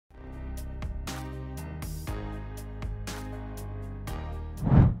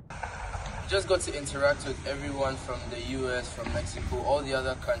just got to interact with everyone from the US, from Mexico, all the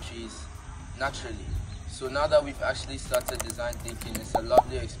other countries naturally. So now that we've actually started design thinking, it's a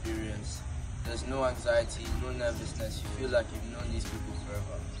lovely experience. There's no anxiety, no nervousness. You feel like you've known these people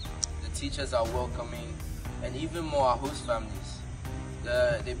forever. The teachers are welcoming, and even more our host families.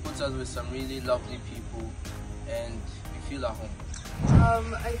 They put us with some really lovely people, and we feel at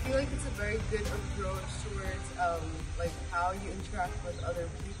home. I feel like it's a very good approach towards like how you interact with other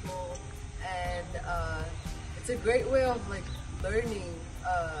people, and it's a great way of like learning,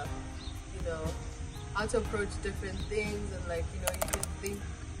 you know, how to approach different things, and like, you know, you can think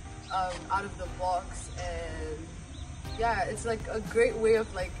out of the box, and yeah, it's like a great way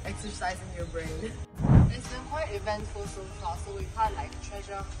of like exercising your brain. It's been quite eventful so far. So we've had like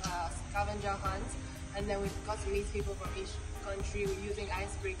treasure scavenger hunts, and then we've got to meet people from each country. We're using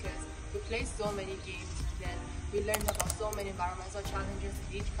icebreakers. We played so many games. Then we learned about so many environmental challenges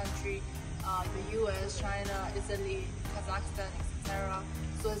in each country. The US, China, Italy, Kazakhstan, etc.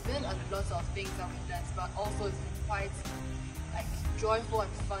 So it's been a lot of things that we've learned, but also it's been quite like joyful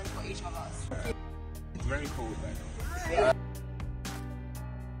and fun for each of us. It's very cool,